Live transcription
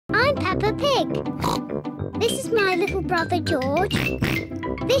I'm Peppa Pig. This is my little brother George.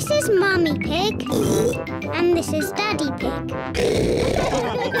 This is Mummy Pig. And this is Daddy Pig.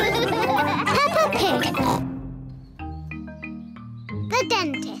 Peppa Pig. The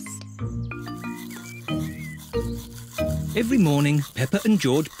dentist. Every morning, Peppa and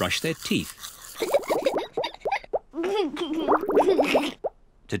George brush their teeth.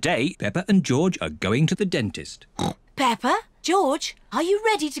 Today, Peppa and George are going to the dentist. Peppa, George, are you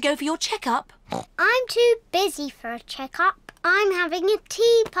ready to go for your checkup? I'm too busy for a checkup. I'm having a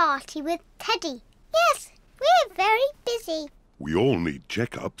tea party with Teddy. Yes, we're very busy. We all need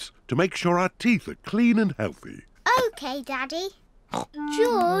checkups to make sure our teeth are clean and healthy. OK, Daddy.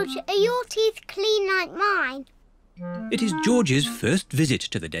 George, are your teeth clean like mine? It is George's first visit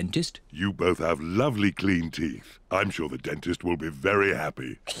to the dentist. You both have lovely clean teeth. I'm sure the dentist will be very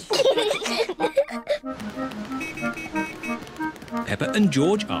happy. Peppa and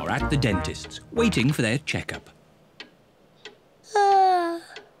George are at the dentist's, waiting for their checkup.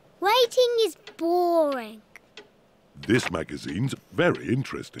 Waiting is boring. This magazine's very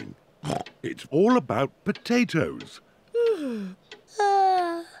interesting. It's all about potatoes.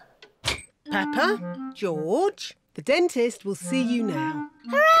 Peppa, George, the dentist will see you now.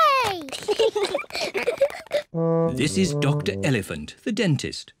 Hooray! This is Dr. Elephant, the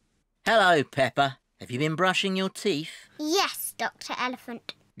dentist. Hello, Peppa. Have you been brushing your teeth? Yes, Dr.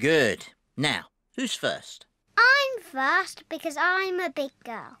 Elephant. Good. Now, who's first? I'm first because I'm a big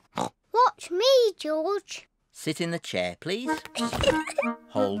girl. Watch me, George. Sit in the chair, please.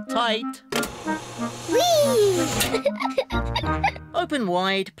 Hold tight. Whee! Open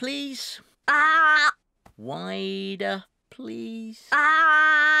wide, please. Ah! Wider, please.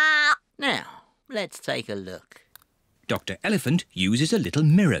 Ah! Now, let's take a look. Dr. Elephant uses a little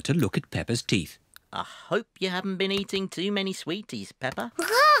mirror to look at Peppa's teeth. I hope you haven't been eating too many sweeties, Peppa.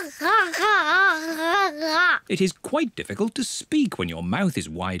 It is quite difficult to speak when your mouth is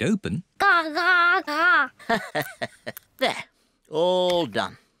wide open. There, all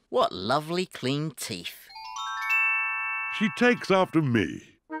done. What lovely clean teeth. She takes after me.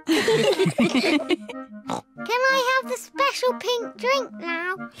 Can I have the special pink drink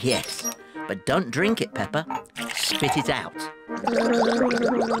now? Yes, but don't drink it, Peppa. Spit it out.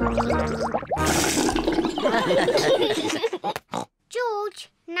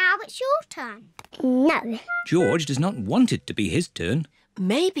 George, now it's your turn. No. George does not want it to be his turn.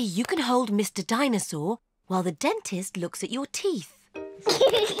 Maybe you can hold Mr. Dinosaur while the dentist looks at your teeth.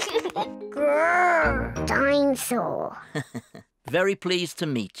 Grrr, dinosaur. Very pleased to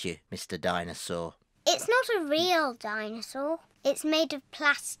meet you, Mr. Dinosaur. It's not a real dinosaur. It's made of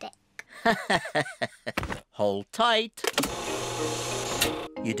plastic. Hold tight.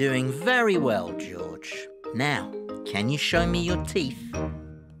 You're doing very well, George. Now, can you show me your teeth?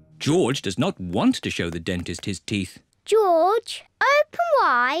 George does not want to show the dentist his teeth. George, open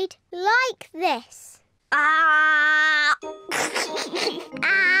wide like this. Ah!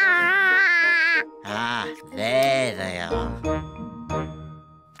 Ah! Ah, there they are.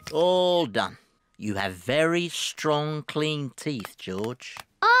 All done. You have very strong, clean teeth, George.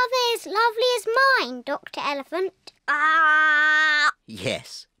 Are they as lovely as mine, Dr. Elephant? Ah!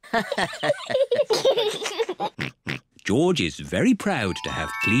 Yes. George is very proud to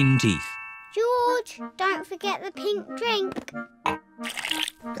have clean teeth. George, don't forget the pink drink.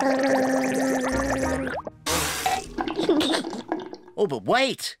 Oh, but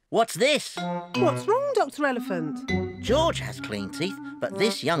wait! What's this? What's wrong, Dr. Elephant? George has clean teeth, but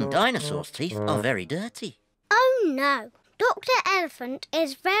this young dinosaur's teeth are very dirty. Oh, no. Dr. Elephant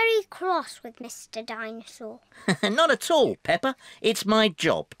is very cross with Mr. Dinosaur. Not at all, Peppa. It's my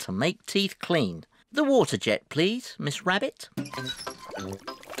job to make teeth clean. The water jet, please, Miss Rabbit.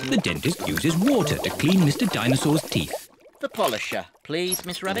 The dentist uses water to clean Mr. Dinosaur's teeth. The polisher, please,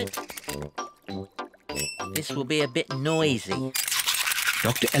 Miss Rabbit. This will be a bit noisy.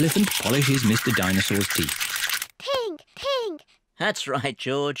 Dr. Elephant polishes Mr. Dinosaur's teeth. Pink, pink. That's right,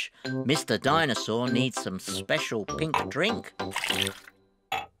 George. Mr. Dinosaur needs some special pink drink.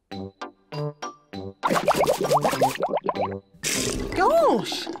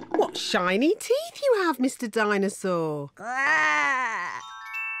 Gosh, what shiny teeth you have, Mr. Dinosaur.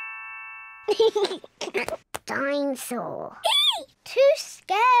 Dinosaur. Too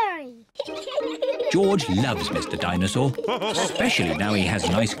scary. George loves Mr. Dinosaur, especially now he has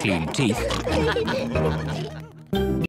nice clean teeth.